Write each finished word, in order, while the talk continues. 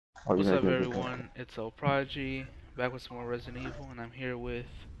Oh, you're What's up, making it again. everyone? It's Prodigy, back with some more Resident Evil, and I'm here with.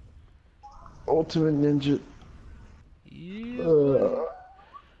 Ultimate Ninja. Yeah, buddy. Uh,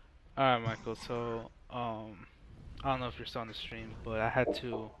 Alright, Michael, so, I don't know if you're still on the stream, but I had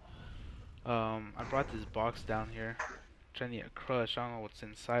to, I brought this box down here, trying to get a crush. I don't know what's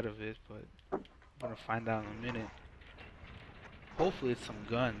inside of it, but I'm gonna find out in a minute. Hopefully, it's some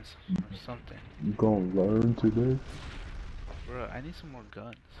guns or something. you gonna learn today? Bruh, I need some more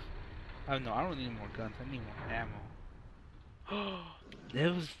guns. Oh, no, I don't need more guns, I need more ammo.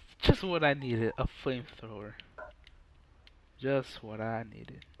 That was just what I needed, a flamethrower. Just what I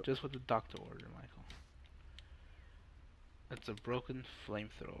needed. Just what the doctor ordered, Michael. It's a broken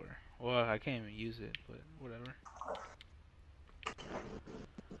flamethrower. Well, I can't even use it, but whatever.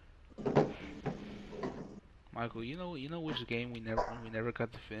 Michael, you know which game we never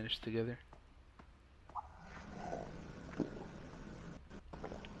got to finish together?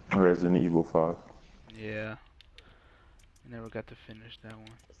 Resident Evil 5. Yeah, we never got to finish that one.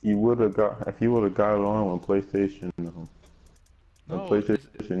 You would have got if you would have got it on when No, it's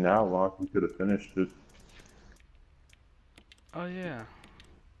PlayStation Now launched. You could have finished it. oh yeah,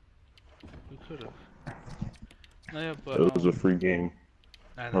 we could have. No, yeah, but It was a free game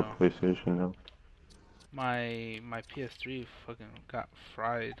I on know PlayStation Now. my PS3 fucking got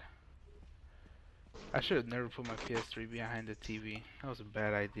fried. I should have never put my PS3 behind the TV. That was a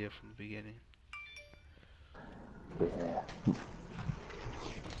bad idea from the beginning.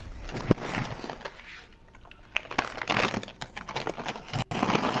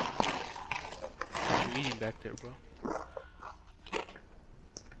 What you eating back there, bro?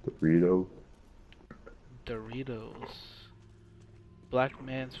 Dorito. Doritos. Black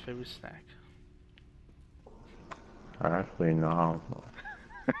man's favorite snack. Actually, no.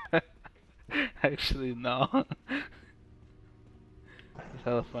 Actually, no. It's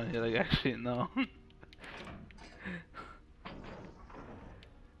hella funny. Like, actually, no.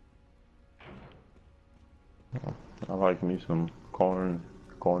 I like me some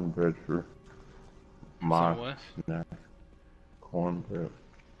cornbread for Some my what? snack. Cornbread.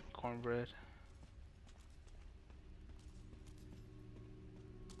 Cornbread.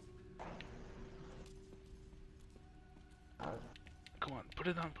 Come on, put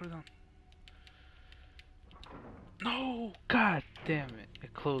it on, put it on. No! God damn it.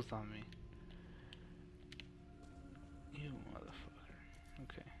 It closed on me. You motherfucker.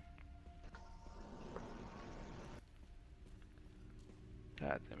 Okay.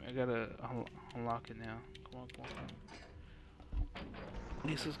 God damn it. I gotta unlock it now. Come on, come on, come on.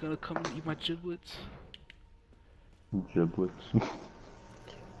 Lisa's gonna come and eat my giblets. Giblets.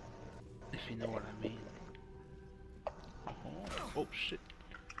 If you know what I mean. Oh shit.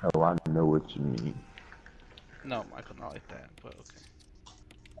 Oh, I know what you mean. No, Michael, not like that, but okay.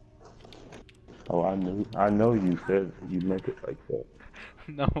 Oh, I know you said you meant it like that.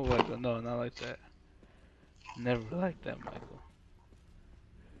 No, Michael, no, not like that. Never like that, Michael.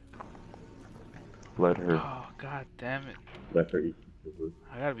 Let her, Oh, god damn it. let her eat the giblets.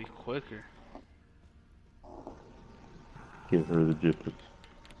 I gotta be quicker. Give her the giblets.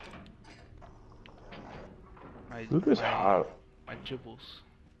 My, Look at this my, hot. my gibbles.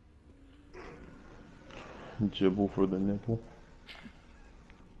 Gibble for the nipple.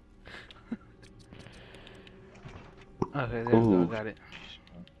 Okay, there we go, I Ooh. got it.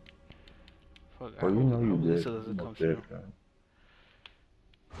 Fuck, Oh, you know I you hope did. Lisa doesn't I'm come up there, through. guy.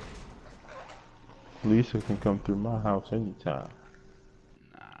 Lisa can come through my house anytime.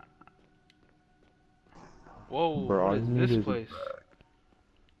 Nah. Whoa, Bro, what all is you need this is a place? bag.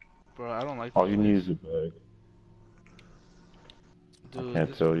 Bro, I don't like this All you need place. is a bag. I Dude,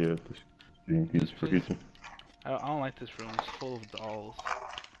 can't tell you if the stream this keeps place, freezing. I don't like this room. It's full of dolls.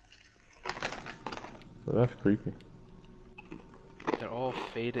 But that's creepy. They're all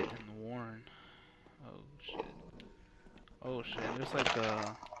faded and worn. Oh shit. Oh shit, and there's like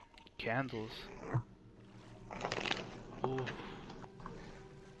candles. Ooh.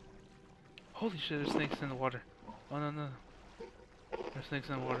 Holy shit, there's snakes in the water. Oh no no. There's snakes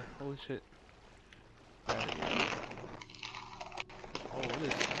in the water. Holy shit. Gotta get out. Oh, what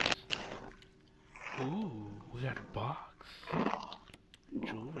is this? Ooh, we got a box.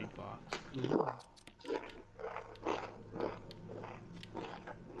 Jewelry box. Ooh.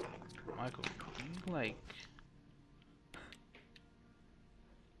 Michael, can you like...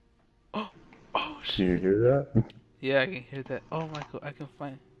 Oh! Oh Can you shit! hear that? Yeah, I can hear that. Oh Michael, I can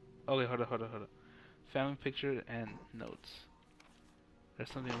find... Okay, hold on, hold on, hold on. Family picture and notes.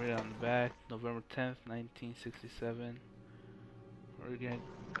 There's something written on the back. November 10th, 1967. Organic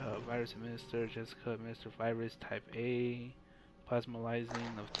virus administered. Jessica administered virus type A.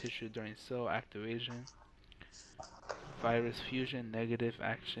 plasmalizing of tissue during cell activation, virus fusion, negative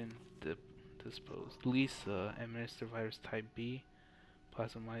action disposed. Lisa, administer virus type B,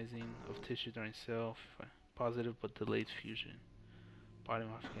 plasmalizing of tissue during cell, positive but delayed fusion. Body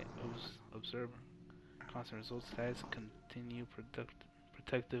modification observer. Constant results status, continue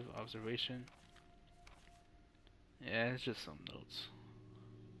protective observation. Yeah, it's just some notes.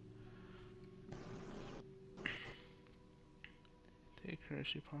 Take her,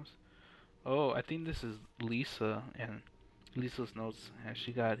 she promised. Oh, I think this is Lisa and Lisa's notes, and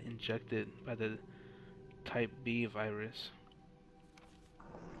she got injected by the type B virus.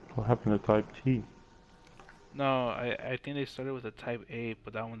 What happened to type T? No, I think they started with a type A,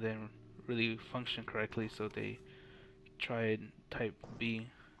 but that one didn't really function correctly, so they tried type B.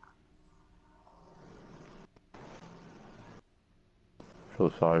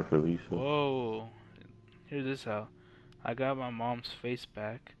 Feel sorry for Lisa. Whoa, hear this out. I got my mom's face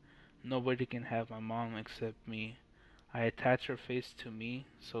back. Nobody can have my mom except me. I attach her face to me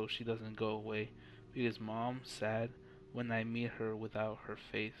so she doesn't go away, because mom's sad when I meet her without her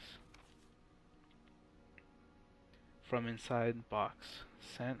face. From inside box,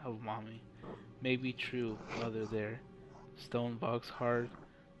 scent of mommy. Maybe true, mother there. Stone box hard,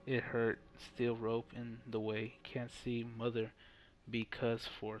 it hurt. Steel rope in the way. Can't see mother because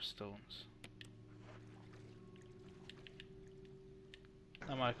 4 stones.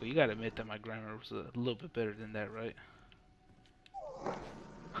 Now, Michael, you gotta admit that my grammar was a little bit better than that, right?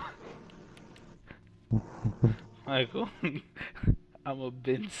 Michael, I'm a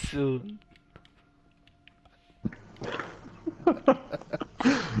bin soon.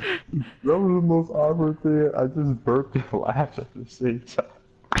 That was the most awkward thing. I just burped and laughed at the same time.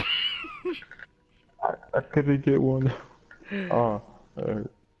 I couldn't get one. Oh,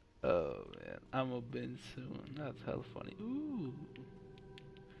 Oh man, I'm a bin soon. That's hella funny. Ooh.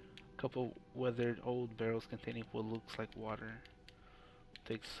 Couple weathered old barrels containing what looks like water.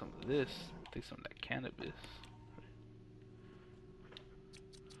 Take some of this. Take some of that cannabis.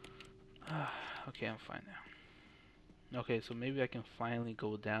 Okay, I'm fine now. Okay, so maybe I can finally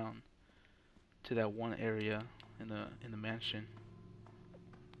go down to that one area in the mansion.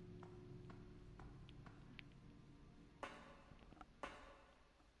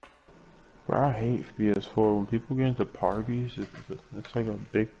 bro, I hate PS4 when people get into parties. It's like a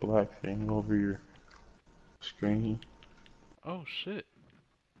big black thing over your screen. Oh shit.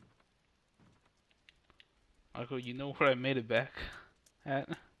 Michael, you know where I made it back at?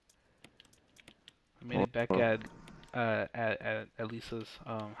 I made it back at Lisa's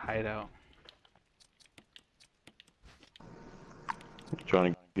hideout.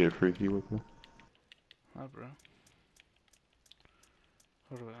 Trying to get freaky with me. Oh, bro.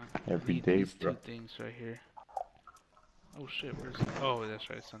 Hold on. Every Need day, these bro. 2 things right here. Oh shit, where's it? Oh, that's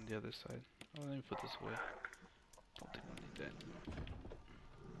right, it's on the other side. Oh, let me put this away. Don't think I need that.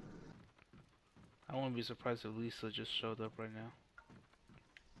 I wouldn't be surprised if Lisa just showed up right now.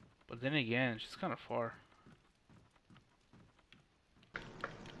 But then again, she's kind of far.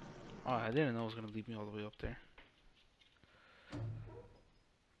 Oh, I didn't know it was gonna lead me all the way up there.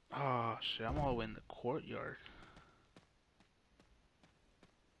 Oh shit, I'm all the way in the courtyard.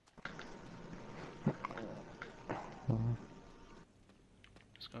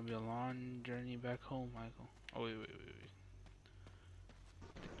 It's gonna be a long journey back home, Michael. Oh wait.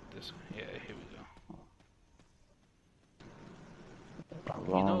 This way. Yeah, here we go.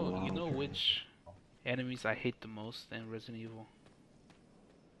 You know which enemies I hate the most in Resident Evil?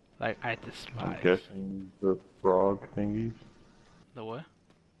 Like, I despise. I'm guessing the frog thingies. The what?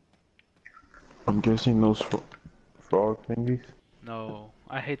 I'm guessing those frog thingies. No,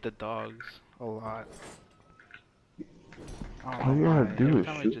 I hate the dogs a lot. I All don't you know gotta why. do Every is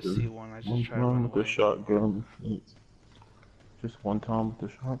time I shoot just see them. one, I just One try to run time with the away. shotgun. Just one time with the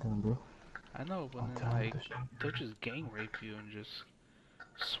shotgun, bro. I know, but then like they'll just gang rape you and just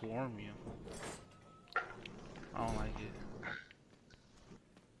swarm you. I don't like it.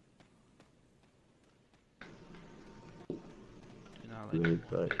 You know, like Really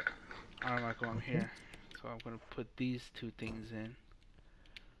tight. alright, Michael, I'm here. So I'm gonna put these 2 things in,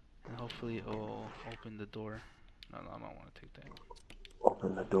 and hopefully it'll open the door. No, I don't want to take that.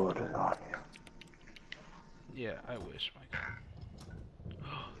 Open the door to Narnia. Yeah, I wish, Michael.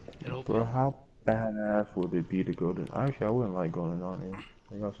 It opened. Bro, how badass would it be to go to... Actually, I wouldn't like going to Narnia.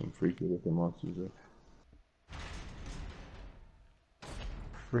 They got some freaky looking monsters there.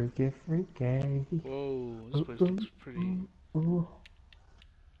 Freaky. Whoa, this place looks pretty.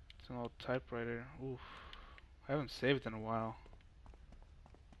 It's an old typewriter. Oof. I haven't saved in a while.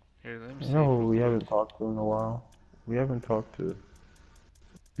 Here, let me save No, real we quick. haven't talked to in a while. We haven't talked to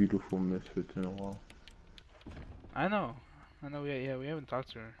beautiful misfits in a while. I know. I know. Yeah, we haven't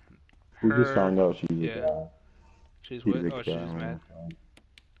talked to her. We just Her. found out she's a Yeah. guy. She's She's what? a Oh, guy. she's mad.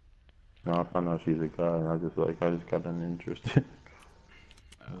 No, I found out she's a guy, and I just got uninterested.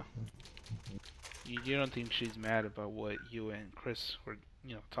 Oh. You don't think she's mad about what you and Chris were,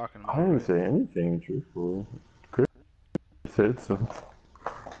 talking I about, didn't right? say anything, truthfully. Chris said something.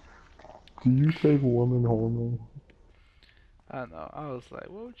 Do you take woman hormone? I don't know. I was like,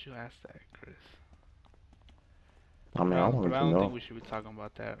 what would you ask that, Chris? I mean, I But wanted I to don't think know. we should be talking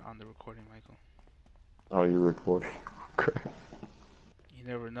about that on the recording, Michael. Oh, you recording? Okay. You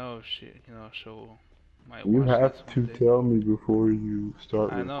never know if she'll might You watch this have one to day. tell me before you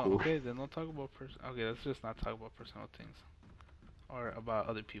start I know. recording. Okay, then don't talk about Okay, let's just not talk about personal things or about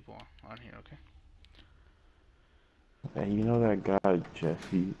other people on here. Okay. Hey, you know that guy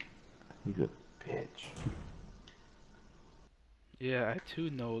Jesse? He's a bitch. Yeah, I too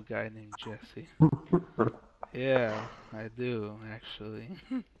know a guy named Jesse. Yeah, I do actually.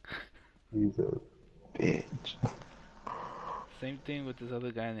 He's a bitch. Same thing with this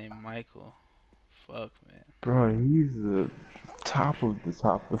other guy named Michael. Fuck, man. Bro, he's the top of the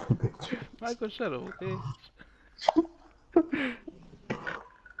top of the bitch. Michael, shut up, okay?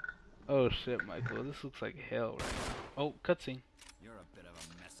 Oh shit, Michael, this looks like hell right now. Oh, cutscene. You're a bit of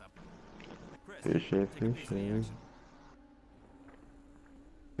a mess up. Chris, Fishy, take a piece of the fishy. action.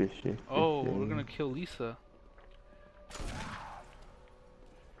 Fishy, Oh, we're fishy. gonna kill Lisa.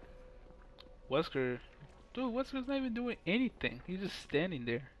 Wesker. Dude, Wesker's not even doing anything. He's just standing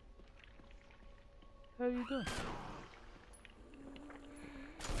there. What are you doing?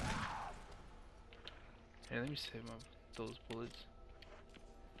 Here, let me save those bullets.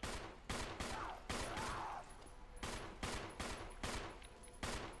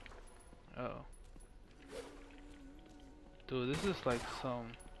 Uh oh. Dude, this is like some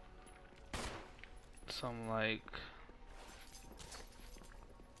like,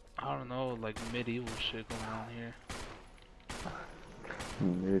 I don't know, like medieval shit going on here.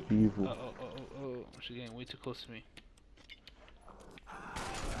 Medieval. Oh, she's getting way too close to me.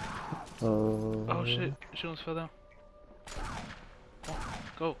 Uh. Oh shit, she almost fell down. Oh,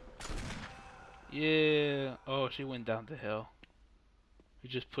 go. Yeah. Oh, she went down to hell. We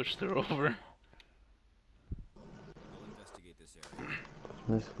just pushed her over. I'll investigate this area.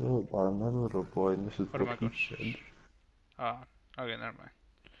 Miss Little by another little boy, and this is What am what I he going? Shh. said. Ah, okay, never mind.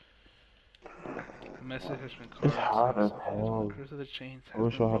 A message has been It's carved hot into as the surface. When the hell. curse of the chains I has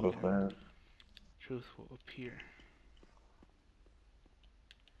wish been I had a broken, fan. truth will appear.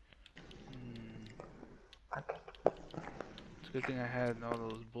 It's a good thing I had all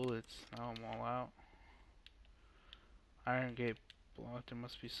those bullets. Now I'm all out. Iron gate blocked. There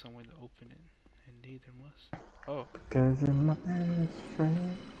must be some way to open it. Indeed, there must. Oh, Cause you're my best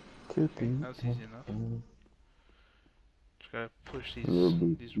friend. To okay, be that was easy enough. Just gotta push a little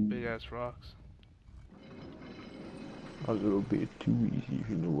bit these too, big ass rocks. a little bit too easy, if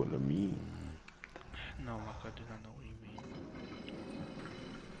you know what I mean. No, Mako, I do not know what you mean.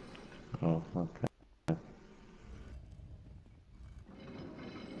 Oh, okay.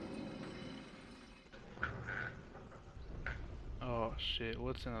 Oh shit,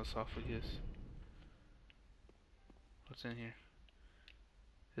 what's in the esophagus? What's in here?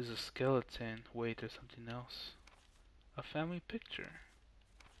 There's a skeleton. Wait, there's something else. A family picture.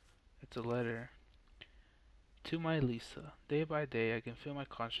 It's a letter. To my Lisa, day by day I can feel my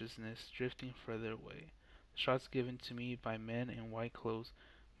consciousness drifting further away. The shots given to me by men in white clothes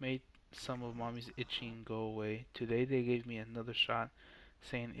made some of mommy's itching go away. Today they gave me another shot,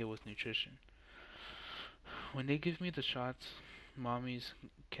 saying it was nutrition. When they give me the shots, mommies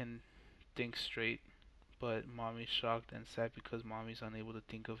can think straight, but mommy's shocked and sad because mommy's unable to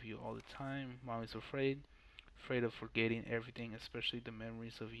think of you all the time. Mommy's afraid of forgetting everything, especially the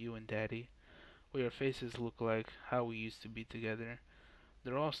memories of you and daddy. What your faces look like, how we used to be together.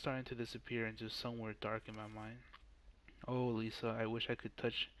 They're all starting to disappear into somewhere dark in my mind. Oh, Lisa, I wish I could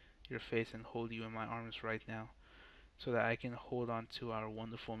touch your face and hold you in my arms right now, so that I can hold on to our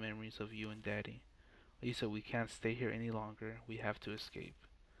wonderful memories of you and Daddy. Lisa, we can't stay here any longer. We have to escape.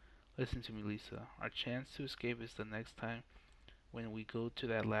 Listen to me, Lisa. Our chance to escape is the next time when we go to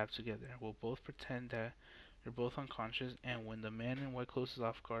that lab together. We'll both pretend that you're both unconscious, and when the man in white clothes is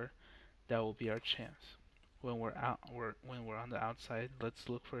off guard, that will be our chance. When we're on the outside, let's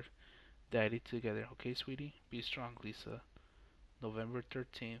look for Daddy together. Okay, sweetie? Be strong, Lisa. November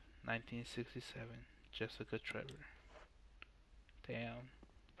 13th, 1967. Jessica Trevor. Damn.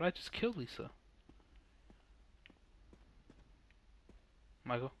 But I just killed Lisa.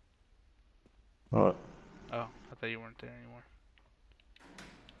 Michael? What? Oh, I that you weren't there anymore.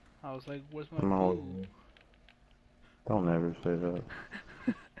 I was like, where's my I'm boo? always. Don't ever say that.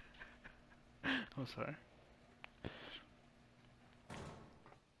 I'm sorry.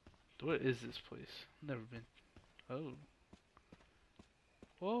 What is this place? Never been. Oh.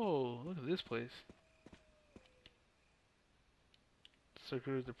 Whoa, look at this place.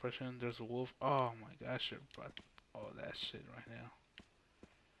 Circular depression, there's a wolf. Oh my gosh, I should have brought all that shit right now.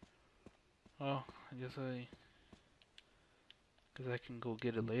 Oh, guess I can go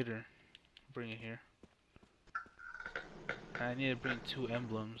get it later. Bring it here. I need to bring 2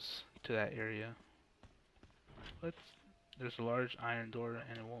 emblems to that area. What? There's a large iron door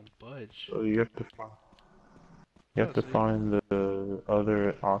and it won't budge. So you have to find. You have Oh, to so find the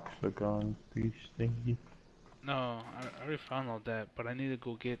other octagon piece thingy. no, I already found all that, but I need to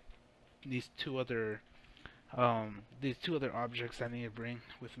go get these two other objects I need to bring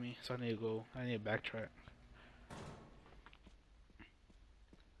with me. So I need to backtrack.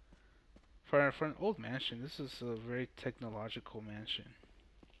 For an old mansion, this is a very technological mansion.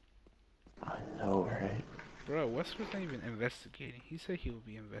 I know, right? Bro, Wesker's not even investigating. He said he would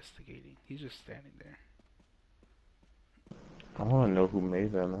be investigating. He's just standing there. I want to know who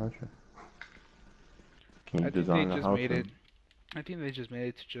made that mansion. Can you I think they design the just house? made it. I think they just made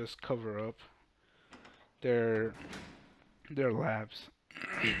it to just cover up their labs.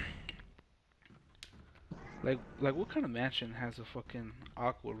 like what kind of mansion has a fucking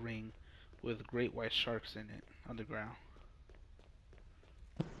aqua ring with great white sharks in it underground?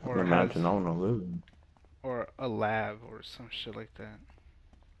 The Or mansion I want to live in. or a lab or some shit like that.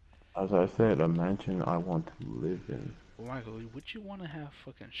 As I said, a mansion I want to live in. Well, Michael, would you want to have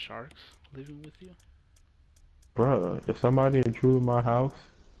fucking sharks living with you? Bruh, if somebody intruded my house,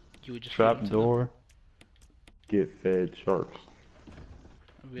 You would just feed them trap to them? door, get fed sharks.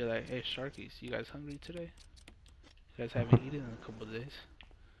 I'd be like, hey, sharkies, you guys hungry today? You guys haven't eaten in a couple of days.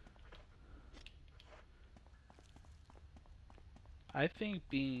 I think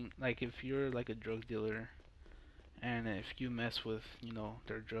being, like, if you're like a drug dealer and if you mess with,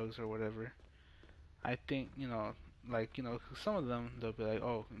 their drugs or whatever, I think, some of them, they'll be like,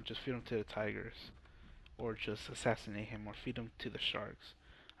 oh, just feed them to the tigers, or just assassinate him, or feed him to the sharks.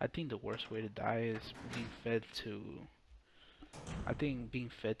 I think the worst way to die is being fed to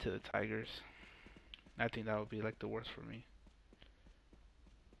the tigers. I think that would be like the worst for me.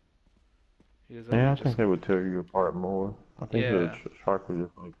 Because Yeah, I think they would tear you apart more. I think the yeah, shark would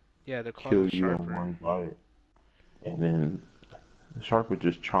just like yeah, their claws kill are you in sharper. one bite, and then the shark would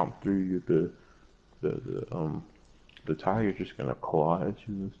just chomp through you. The tiger's just gonna claw at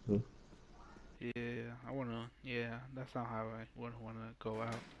you and stuff. Yeah, that's not how I would want to go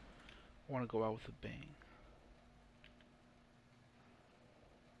out. I want to go out with a bang.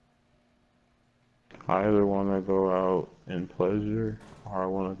 I either want to go out in pleasure or I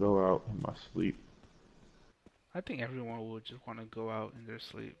want to go out in my sleep. I think everyone would just want to go out in their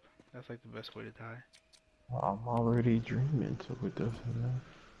sleep. That's like the best way to die. I'm already dreaming, so it doesn't matter.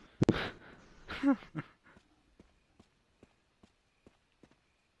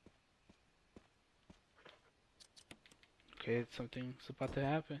 Okay, something's about to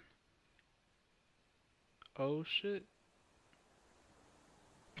happen. Oh shit.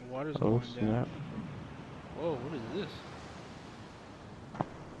 The water's Oh going down. snap. Whoa, what is this?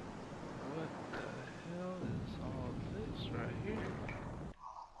 What the hell is all this right here?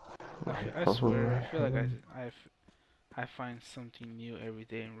 I swear, I feel like I find something new every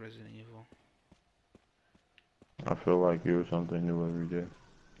day in Resident Evil. I feel like you're something new every day.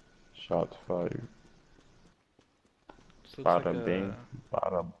 Shots fired. This looks Bada bing,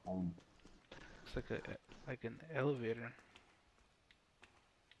 bada boom. like an elevator.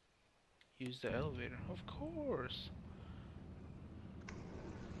 Use the elevator, of course.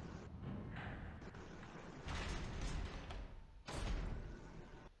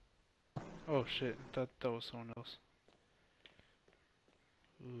 Oh shit, I thought that was someone else.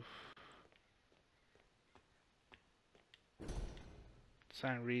 Oof.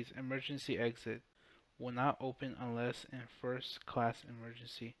 Sign reads, emergency exit. Will not open unless in first class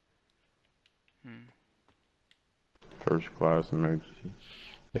emergency. First class emergency.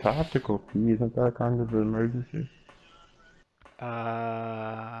 If I have to go pee, isn't that kind of an emergency?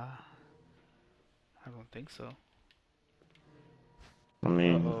 I don't think so. I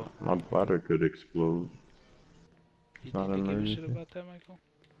mean, Uh-oh. my bladder could explode. You It's not think an they give a shit emergency. about that, Michael?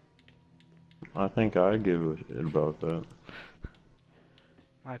 I think I give a shit about that.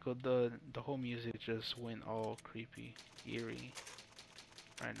 Michael, the whole music just went all creepy, eerie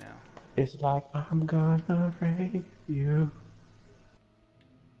right now. It's like I'm gonna rape you.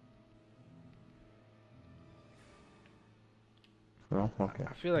 No? Okay.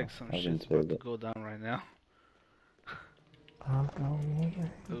 I feel like some I didn't shit's say about to that. go down right now. I'm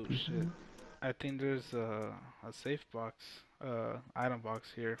going Oh shit. I think there's a safe box, item box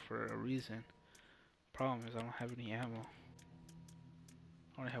here for a reason. Problem is I don't have any ammo.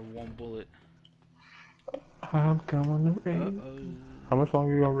 I only have one bullet. I'm coming to raid. How Uh-oh. much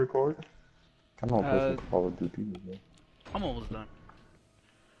longer you gonna record? I don't play some Uh, Call of Duty again. I'm almost done.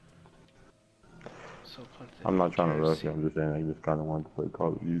 So I'm content, not trying to rush you, KFC. I'm just saying I just kinda want to play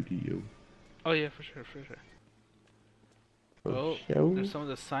Call of Duty, yo. Oh yeah, for sure, for sure. For Oh, there's sure. some of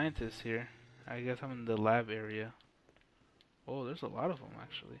the scientists here. I guess I'm in the lab area. Oh, there's a lot of them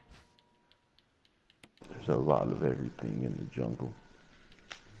actually. There's a lot of everything in the jungle.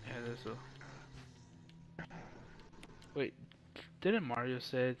 Yeah, there's a. Wait, didn't Mario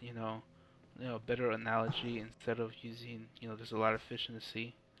said, better analogy instead of using, there's a lot of fish in the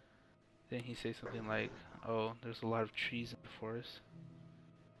sea? Didn't he say something like, oh, there's a lot of trees in the forest?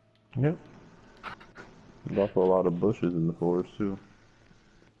 Yep. There's also a lot of bushes in the forest too.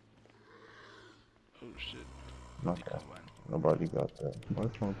 Oh shit, empty Okay. combine. Nobody got that. I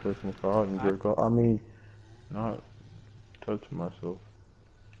just want to play some COD and I, jerk off. I mean, not touch myself.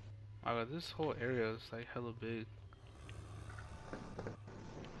 this whole area is like hella big.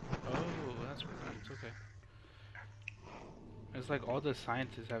 Oh, that's where it is, okay. It's like all the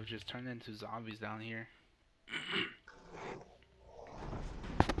scientists have just turned into zombies down here.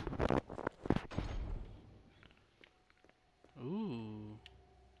 Ooh,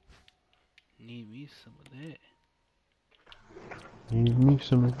 need me some of that. Need me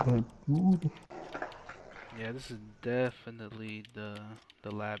some of that food. Yeah, this is definitely the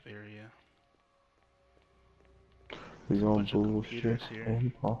lab area. We There's a gonna bunch of bullshit computers here.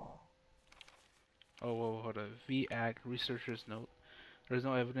 and Oh, whoa, hold on. VAC researchers note: there is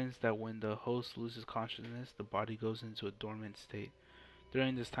no evidence that when the host loses consciousness, the body goes into a dormant state.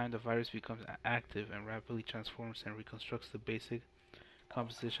 During this time, the virus becomes active and rapidly transforms and reconstructs the basic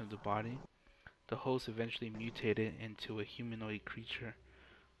composition of the body. The host eventually mutated into a humanoid creature.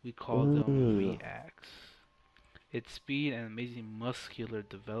 We call them ugh. VACs. Its speed and amazing muscular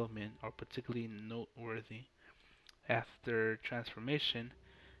development are particularly noteworthy. After transformation,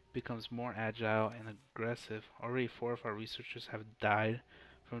 it becomes more agile and aggressive. Already 4 of our researchers have died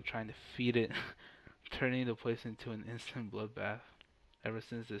from trying to feed it, turning the place into an instant bloodbath. Ever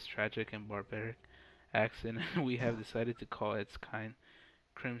since this tragic and barbaric accident, we have decided to call its kind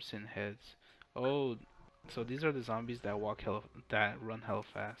Crimson Heads. Oh, so these are the zombies that that run hella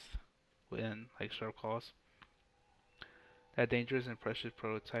fast, with like sharp claws. That dangerous and precious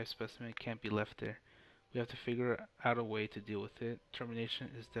prototype specimen can't be left there. We have to figure out a way to deal with it.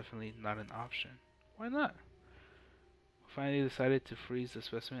 Termination is definitely not an option. Why not? We finally decided to freeze the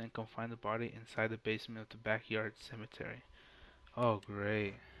specimen and confine the body inside the basement of the backyard cemetery. Oh,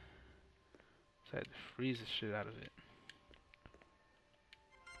 great. Decided to freeze the shit out of it.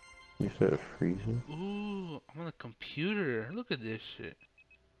 You said freezing? Ooh, I'm on a computer. Look at this shit.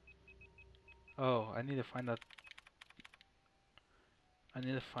 Oh, I need to find out. I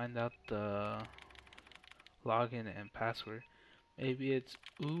need to find out the login and password. Maybe it's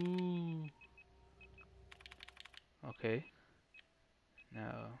ooh. Okay.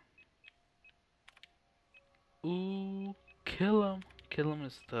 Now, ooh, kill him. Kill him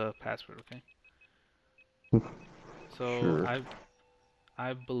is the password. Okay. So Sure.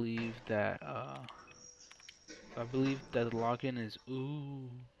 I believe that the login is ooh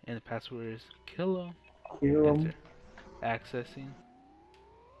and the password is kill him. Kill 'em. Enter. Accessing.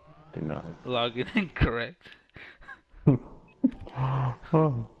 Denied. Login incorrect.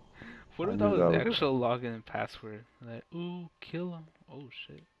 Oh, What I if that knew was that the was actual login and password? Like ooh, kill him. Oh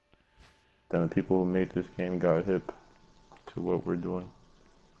shit. then the people who made this game got hip to what we're doing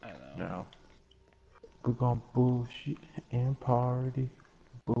I know. now. We're gonna bullshit and party.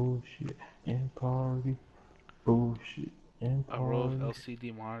 Bullshit and party. Bullshit and A row of party.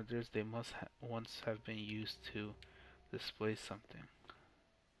 LCD monitors, they must once have been used to display something.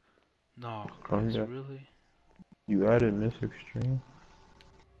 No, Oh Chris, yeah. really? You added Miss Extreme?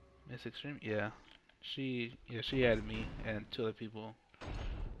 Miss Extreme? Yeah. She added me and 2 other people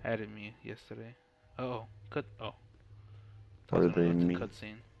added me yesterday. Oh, cut. Oh, I What was did gonna they go to mean?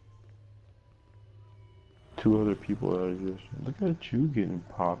 cutscene. 2 other people added you. Look at you getting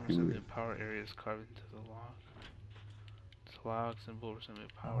popular. Recently, power area is carved into the lock. This lock symbol recently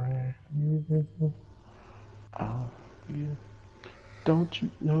power Oh, area. yeah. Oh, yeah. Don't you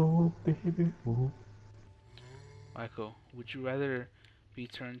know, baby? Ooh. Michael, would you rather be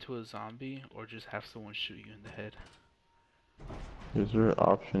turned to a zombie or just have someone shoot you in the head? Is there an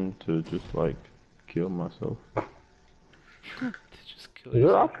option to just like kill myself? To just kill Is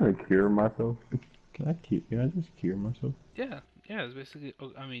there yourself. option to cure myself? Can I just cure myself? Yeah, yeah. It's basically.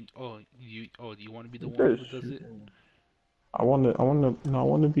 Oh, I mean, do you want to be the It one says who does it? no, I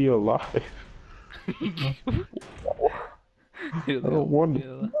wanna be alive. I He doesn't don't want to want be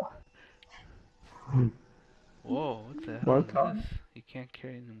alive. Whoa, what the hell my is this? time. You can't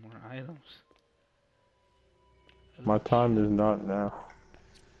carry any more items. My time Okay. is not now.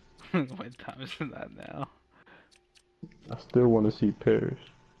 My time is not now. I still want to see Paris.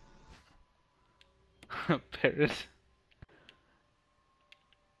 Paris.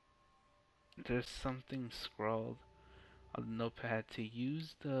 There's something scrawled on the notepad. To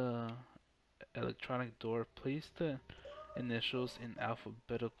use the electronic door, place the initials in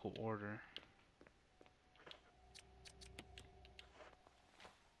alphabetical order.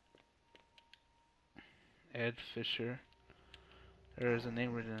 Ed Fisher. There's a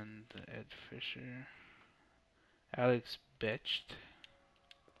name written in the Ed Fisher. Alex Betched.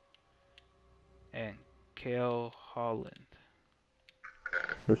 And Kale Holland.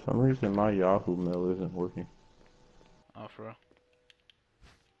 For some reason, my Yahoo Mail isn't working. Oh, for real.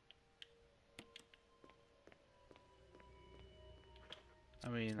 I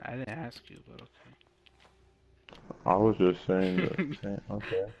mean, I didn't ask you, but I was just saying that. okay. Saying,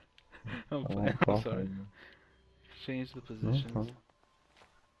 okay, I'm I playing. won't I'm talk sorry. anymore. Change the No positions. problem.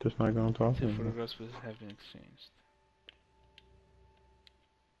 Just not gonna talk Two anymore. photographs have been exchanged.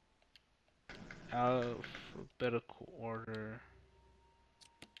 Alphabetical order.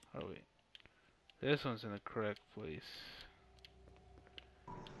 Oh wait, this one's in the correct place.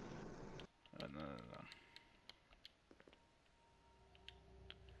 Oh, no, no, no.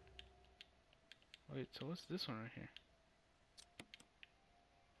 Wait, so what's this one right here?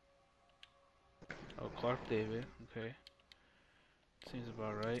 Oh, Clark David. Okay, seems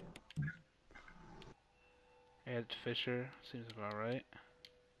about right. Ed Fisher. Seems about right.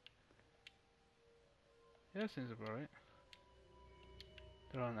 Yeah, seems about right.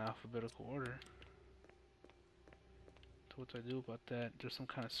 They're on alphabetical order. So what do I do about that? There's some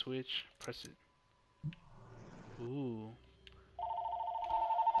kind of switch. Press it. Ooh.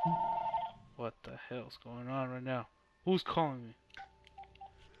 What the hell's going on right now? Who's calling me?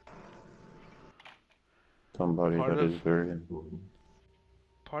 Somebody Part that of is very important.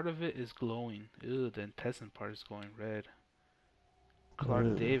 part of it is glowing. Ew, the intestine part is glowing red. Clark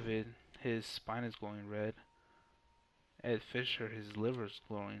Ew. David, his spine is glowing red. Ed Fisher, his liver is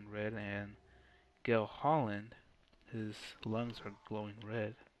glowing red, and Gail Holland, his lungs are glowing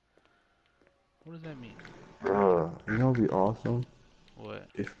red. What does that mean? You know what'd be awesome? What?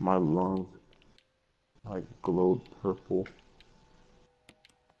 If my lungs like glowed purple.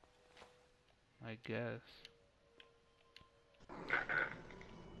 I guess.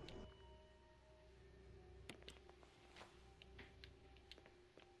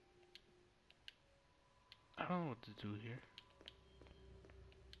 I don't know what to do here.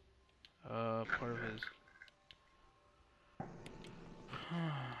 Part of his.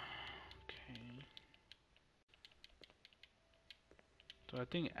 Okay. So I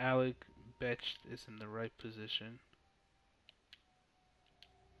think Alec Betched is in the right position.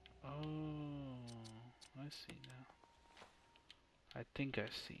 Oh, I see now. I think I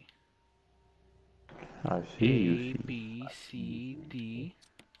see. I see you A, see. B, C, D,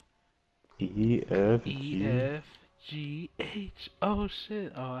 E F E, G. F, G, H. Oh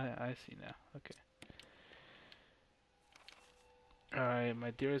shit. Oh, I see now. Okay. Alright,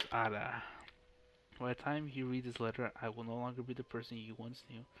 my dearest Ada. By the time you read this letter, I will no longer be the person you once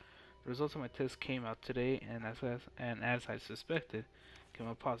knew. The results of my test came out today, and as I suspected, came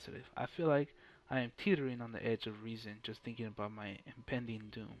out positive. I feel like I am teetering on the edge of reason just thinking about my impending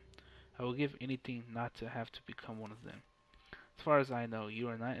doom. I will give anything not to have to become one of them. As far as I know, you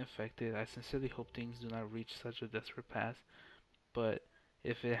are not infected. I sincerely hope things do not reach such a desperate pass, but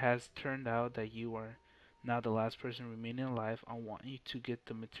if it has turned out that you are now the last person remaining alive, I want you to get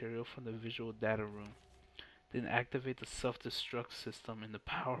the material from the visual data room. Then activate the self-destruct system in the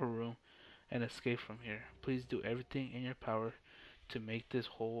power room and escape from here. Please do everything in your power to make this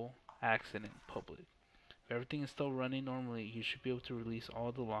whole accident public. If everything is still running normally, you should be able to release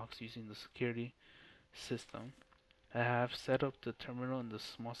all the locks using the security system. I have set up the terminal in the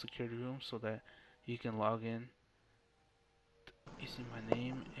small security room so that you can log in using my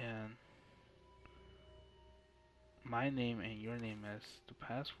name and your name as the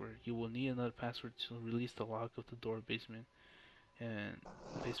password. You will need another password to release the lock of the door basement and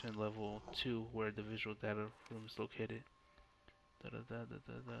basement level 2 where the visual data room is located. Da da da da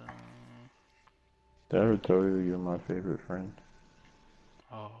da da. Did I ever tell you you're my favorite friend?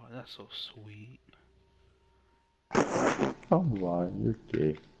 Oh, that's so sweet. I'm lying.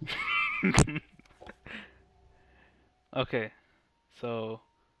 You're gay. Okay, so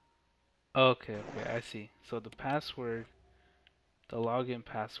okay, I see. So the login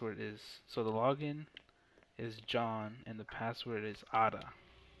password is so the login is John and the password is Ada.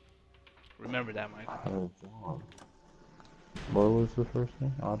 Remember that, Michael. Otta John. What was the first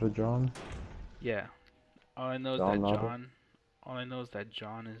name? Otta John? Yeah. All I know is John that Otta? John. All I know is that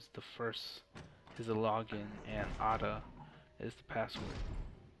John is the first, is the login, and Ada is the password.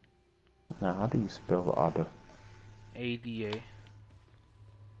 Now, how do you spell Otta? ADA.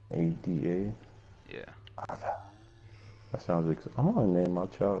 ADA? Yeah. Otta. That sounds I'm gonna name my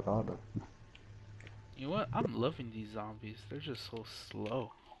child Otta. You know what? I'm loving these zombies. They're just so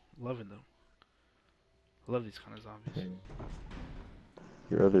slow. Loving them. Love these kind of zombies.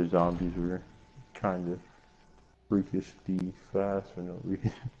 Your other zombies were kind of freakishly fast for no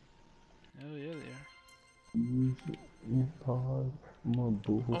reason. Oh yeah, they are. Impod, my Oh yeah, what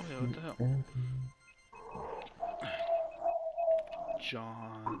bullshit. the hell?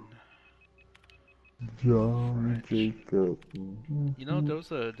 John John French. Jacob. You know, there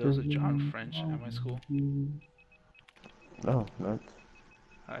was a John French at my school. Oh, that's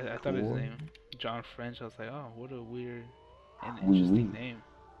I thought his cool. name John French. I was like, oh, what a weird and Wee interesting wee. name.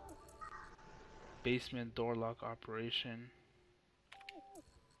 Basement door lock operation.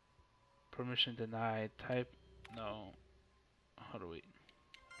 Permission denied. Type no. Hold on, wait.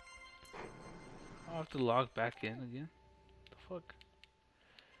 I'll have to log back in again. The fuck?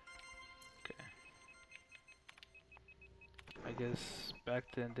 Okay. I guess back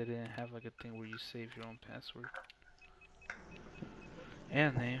then they didn't have like a thing where you save your own password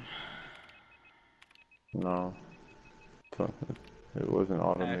and name. No, so- it wasn't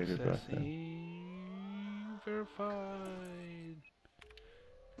automated back then. Accessing verified.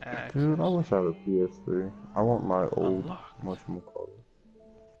 Dude, I wish I had a Accessing PS3. I want my old, unlocked. whatchamacallit.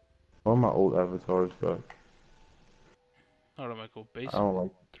 I want my old avatars back. Hold on, Michael. I don't Basement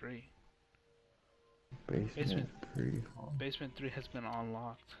like 3. Basement Basement 3. Basement 3 has been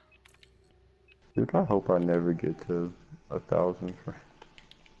unlocked. Dude, I hope I never get to 1,000 friends.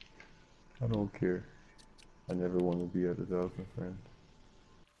 I don't care. I never want to be at 1,000 friends.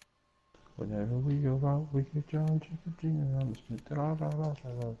 Whenever we go out, we get John Jacob Jr. I'm Smith.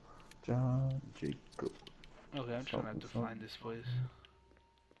 John Jacob. Okay, I'm trying Something, to find something, this place. something.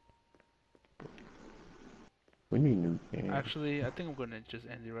 We need new games. Actually, I think I'm gonna just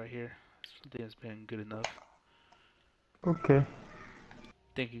end it right here. I think it's been good enough. Okay.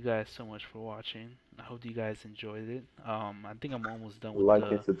 Thank you guys so much for watching. I hope you guys enjoyed it. I think I'm almost done with Like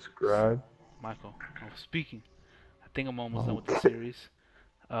and the subscribe. Michael. I'm speaking. I think I'm almost done with the Okay. series.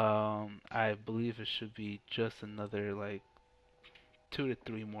 I believe it should be just another like 2 to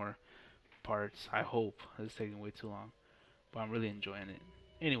 3 more parts. I hope it's taking way too long, but I'm really enjoying it.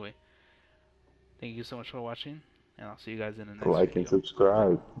 Anyway, thank you so much for watching, and I'll see you guys in the next Like and video.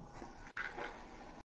 subscribe.